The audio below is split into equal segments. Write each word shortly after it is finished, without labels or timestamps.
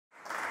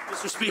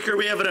Mr. Speaker,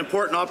 we have an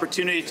important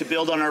opportunity to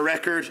build on our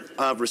record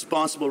of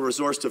responsible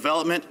resource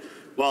development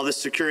while this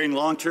securing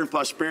long-term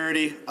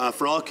prosperity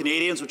for all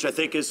Canadians, which I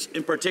think is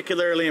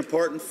particularly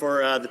important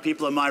for the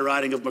people in my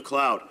riding of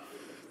Macleod.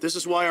 This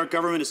is why our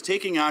government is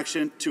taking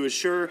action to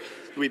ensure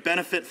that we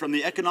benefit from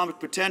the economic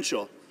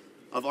potential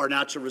of our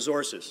natural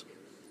resources.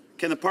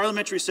 Can the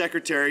Parliamentary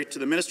Secretary to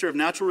the Minister of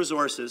Natural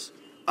Resources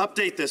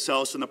update this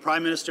House on the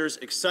Prime Minister's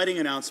exciting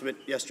announcement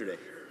yesterday?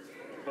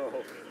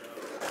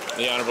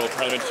 The Honourable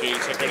Parliamentary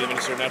Secretary to the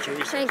Minister of Natural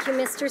Resources. Thank you,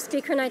 Mr.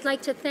 Speaker, and I'd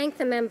like to thank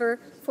the member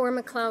for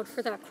Macleod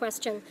for that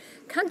question.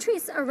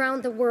 Countries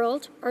around the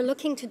world are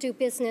looking to do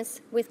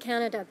business with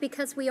Canada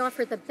because we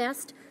offer the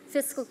best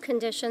fiscal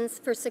conditions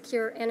for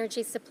secure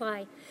energy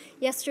supply.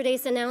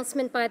 Yesterday's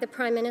announcement by the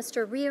Prime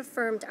Minister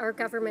reaffirmed our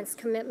government's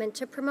commitment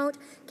to promote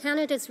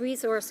Canada's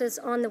resources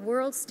on the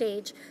world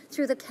stage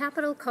through the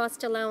capital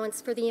cost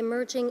allowance for the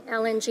emerging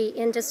LNG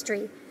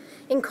industry.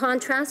 In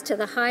contrast to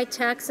the high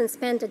tax and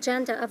spend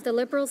agenda of the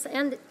Liberals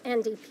and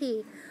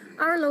NDP,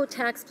 our low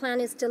tax plan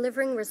is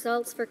delivering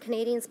results for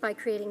Canadians by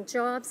creating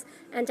jobs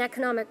and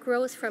economic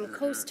growth from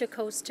coast to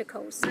coast to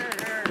coast.